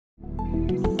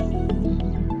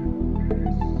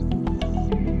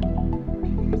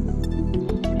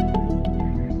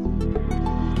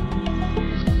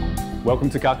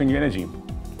Welcome to KACO New Energy.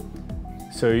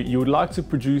 So you would like to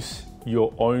produce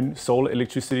your own solar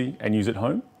electricity and use it at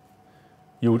home?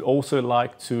 You would also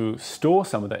like to store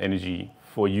some of that energy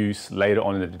for use later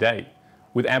on in the day,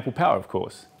 with ample power, of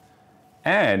course.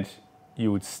 And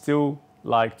you would still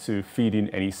like to feed in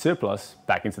any surplus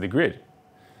back into the grid.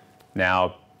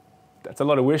 Now, that's a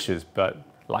lot of wishes, but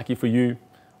lucky for you,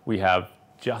 we have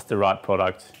just the right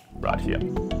product right here.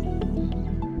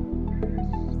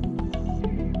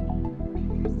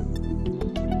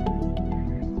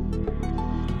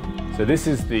 So this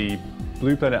is the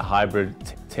blueplanet Hybrid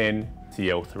 10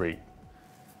 TL3.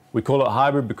 We call it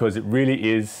hybrid because it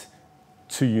really is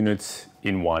 2 units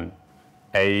in one.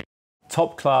 A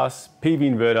top-class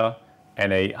PV inverter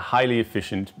and a highly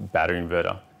efficient battery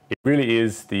inverter. It really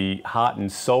is the heart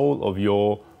and soul of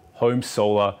your home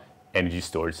solar energy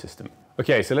storage system.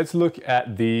 Okay, so let's look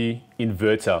at the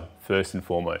inverter first and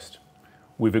foremost.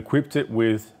 We've equipped it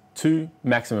with 2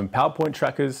 maximum power point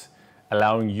trackers,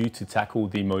 allowing you to tackle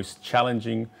the most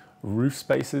challenging roof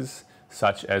spaces,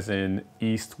 such as an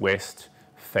east-west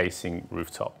facing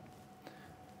rooftop.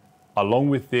 Along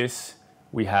with this,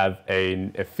 we have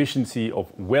an efficiency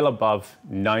of well above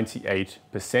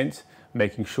 98%,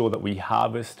 making sure that we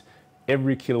harvest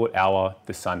every kilowatt hour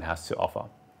the sun has to offer.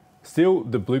 Still,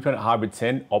 the blueplanet Hybrid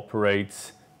 10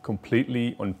 operates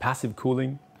completely on passive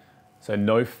cooling, so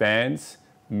no fans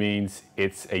means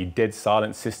it's a dead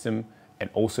silent system, and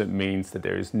also means that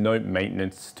there is no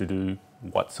maintenance to do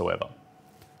whatsoever.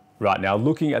 Right, now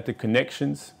looking at the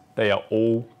connections, they are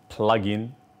all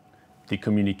plug-in. The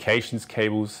communications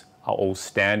cables are all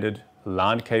standard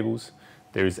LAN cables.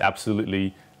 There is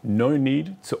absolutely no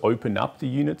need to open up the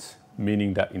units,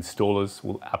 meaning that installers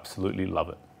will absolutely love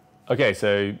it. Okay,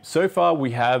 so far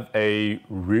we have a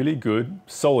really good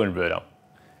solar inverter,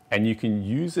 and you can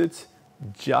use it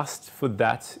just for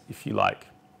that if you like.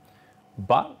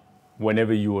 But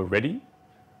whenever you are ready,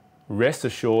 rest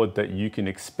assured that you can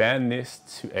expand this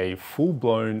to a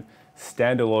full-blown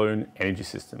standalone energy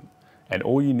system, and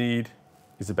all you need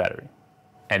is a battery.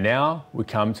 And now we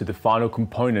come to the final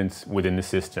components within the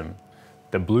system,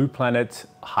 the blueplanet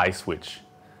high switch.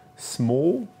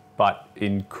 Small, but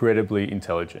incredibly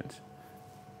intelligent.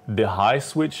 The high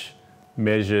switch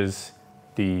measures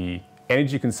the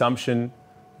energy consumption,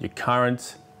 your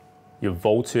current, your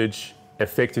voltage,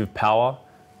 effective power,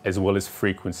 as well as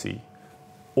frequency.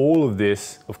 All of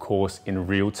this, of course, in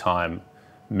real time,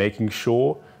 making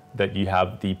sure that you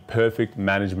have the perfect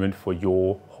management for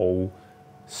your whole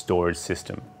storage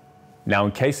system. Now,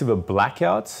 in case of a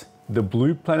blackout, the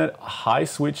blueplanet high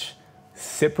switch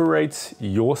separates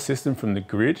your system from the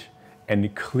grid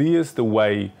and clears the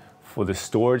way for the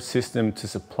storage system to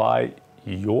supply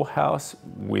your house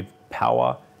with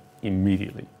power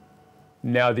immediately.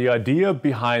 Now, the idea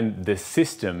behind the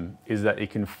system is that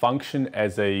it can function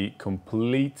as a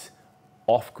complete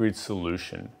off-grid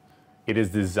solution. It is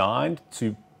designed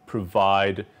to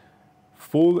provide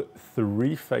full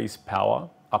 3-phase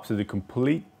power up to the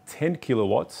complete 10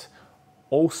 kilowatts,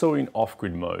 also in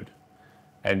off-grid mode.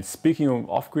 And speaking of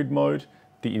off-grid mode,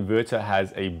 the inverter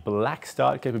has a black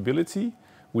start capability,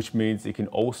 which means it can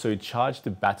also charge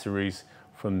the batteries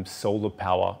from solar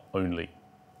power only.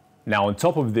 Now, on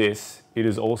top of this, it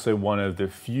is also one of the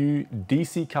few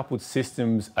DC coupled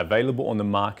systems available on the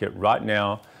market right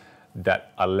now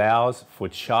that allows for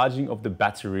charging of the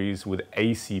batteries with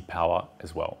AC power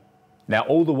as well. Now,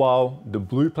 all the while, the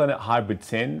blueplanet Hybrid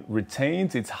 10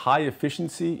 retains its high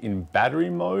efficiency in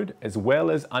battery mode as well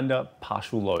as under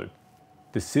partial load.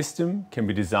 The system can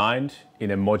be designed in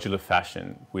a modular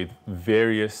fashion with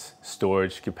various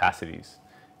storage capacities.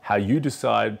 How you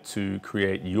decide to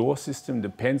create your system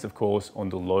depends, of course, on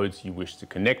the loads you wish to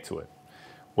connect to it.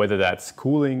 Whether that's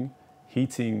cooling,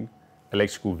 heating,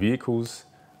 electrical vehicles,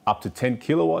 up to 10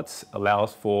 kilowatts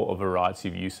allows for a variety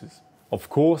of uses. Of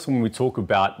course, when we talk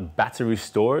about battery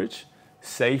storage,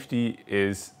 safety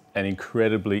is an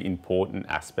incredibly important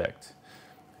aspect.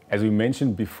 As we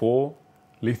mentioned before,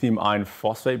 lithium iron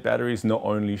phosphate batteries not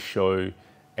only show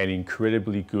an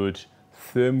incredibly good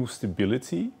thermal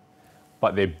stability,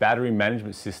 but their battery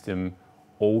management system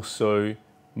also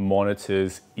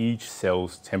monitors each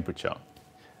cell's temperature.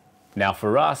 Now,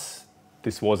 for us,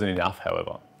 this wasn't enough,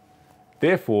 however.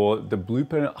 Therefore, the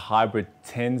blueplanet Hybrid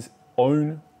 10's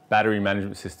own battery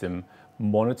management system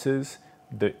monitors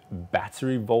the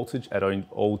battery voltage at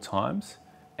all times,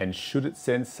 and should it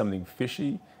sense something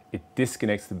fishy, it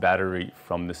disconnects the battery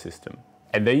from the system.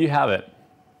 And there you have it,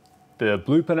 the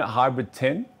blueplanet Hybrid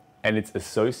 10 and its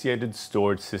associated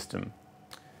storage system.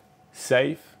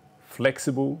 Safe,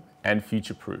 flexible, and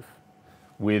future-proof,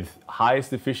 with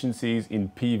highest efficiencies in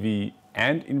PV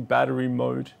and in battery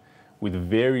mode with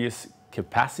various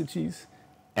capacities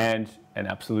and an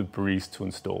absolute breeze to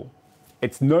install.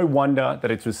 It's no wonder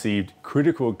that it's received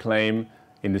critical acclaim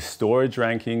in the storage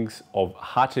rankings of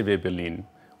HTV Berlin.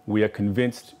 We are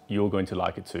convinced you're going to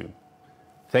like it too.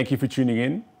 Thank you for tuning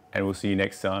in, and we'll see you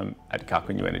next time at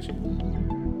KACO New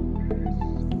Energy.